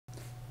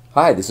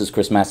Hi, this is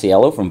Chris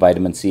Masiello from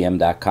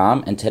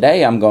VitaminCM.com, and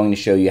today I'm going to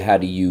show you how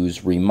to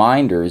use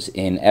reminders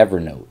in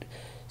Evernote.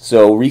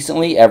 So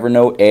recently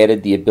Evernote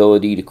added the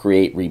ability to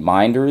create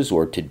reminders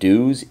or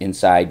to-dos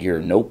inside your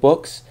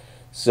notebooks.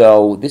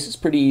 So this is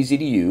pretty easy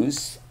to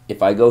use.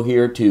 If I go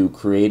here to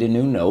create a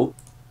new note,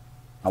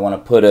 I want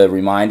to put a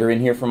reminder in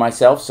here for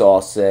myself, so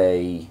I'll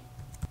say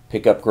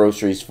pick up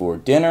groceries for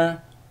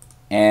dinner,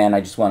 and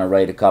I just want to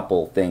write a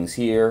couple things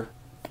here.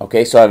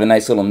 Okay, so I have a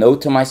nice little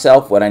note to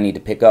myself, what I need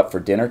to pick up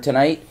for dinner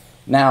tonight.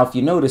 Now, if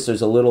you notice,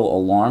 there's a little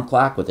alarm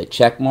clock with a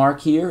check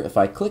mark here. If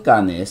I click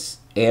on this,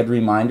 add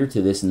reminder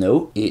to this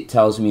note, it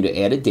tells me to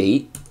add a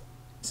date.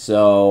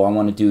 So I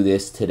want to do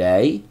this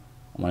today.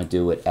 I want to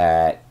do it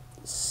at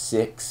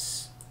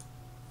 6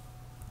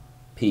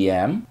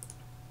 p.m.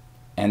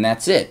 And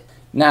that's it.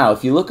 Now,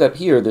 if you look up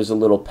here, there's a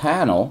little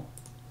panel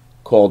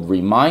called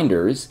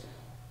Reminders.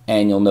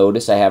 And you'll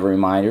notice I have a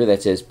reminder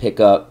that says pick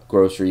up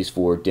groceries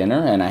for dinner,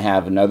 and I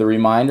have another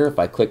reminder. If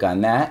I click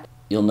on that,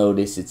 you'll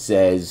notice it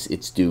says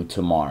it's due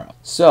tomorrow.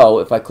 So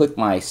if I click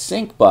my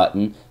sync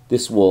button,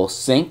 this will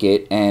sync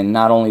it, and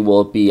not only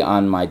will it be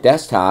on my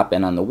desktop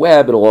and on the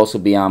web, it'll also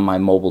be on my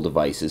mobile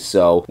devices.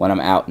 So when I'm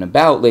out and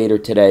about later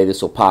today,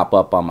 this will pop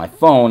up on my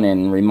phone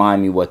and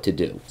remind me what to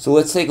do. So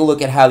let's take a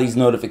look at how these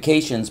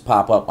notifications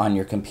pop up on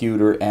your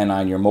computer and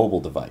on your mobile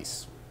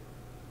device.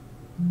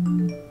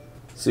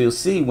 So you'll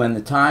see when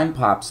the time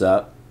pops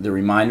up, the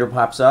reminder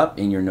pops up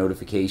in your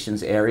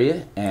notifications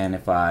area, and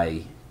if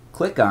I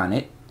click on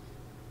it,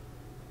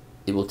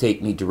 it will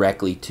take me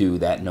directly to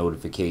that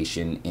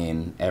notification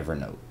in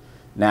Evernote.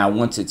 Now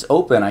once it's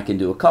open, I can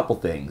do a couple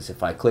things.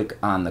 If I click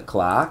on the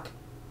clock,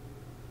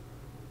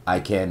 I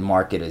can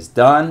mark it as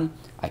done.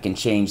 I can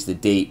change the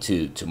date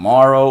to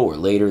tomorrow or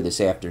later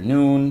this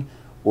afternoon,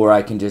 or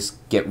I can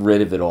just get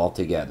rid of it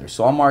altogether.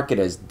 So I'll mark it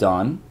as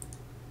done.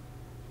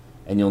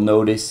 And you'll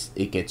notice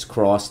it gets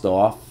crossed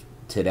off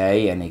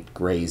today and it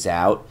grays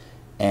out.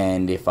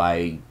 And if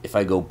I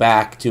go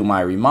back to my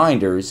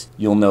reminders,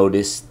 you'll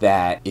notice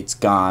that it's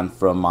gone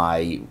from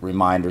my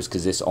reminders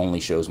because this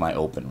only shows my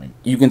open ring.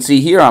 You can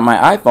see here on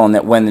my iPhone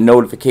that when the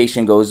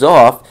notification goes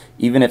off,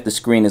 even if the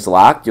screen is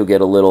locked, you'll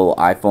get a little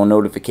iPhone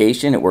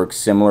notification. It works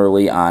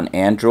similarly on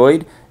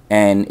Android.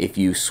 And if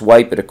you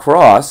swipe it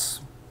across,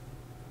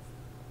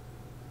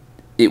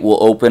 it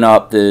will open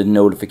up the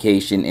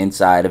notification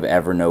inside of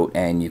Evernote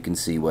and you can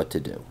see what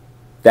to do.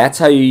 That's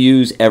how you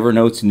use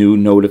Evernote's new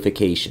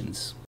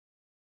notifications.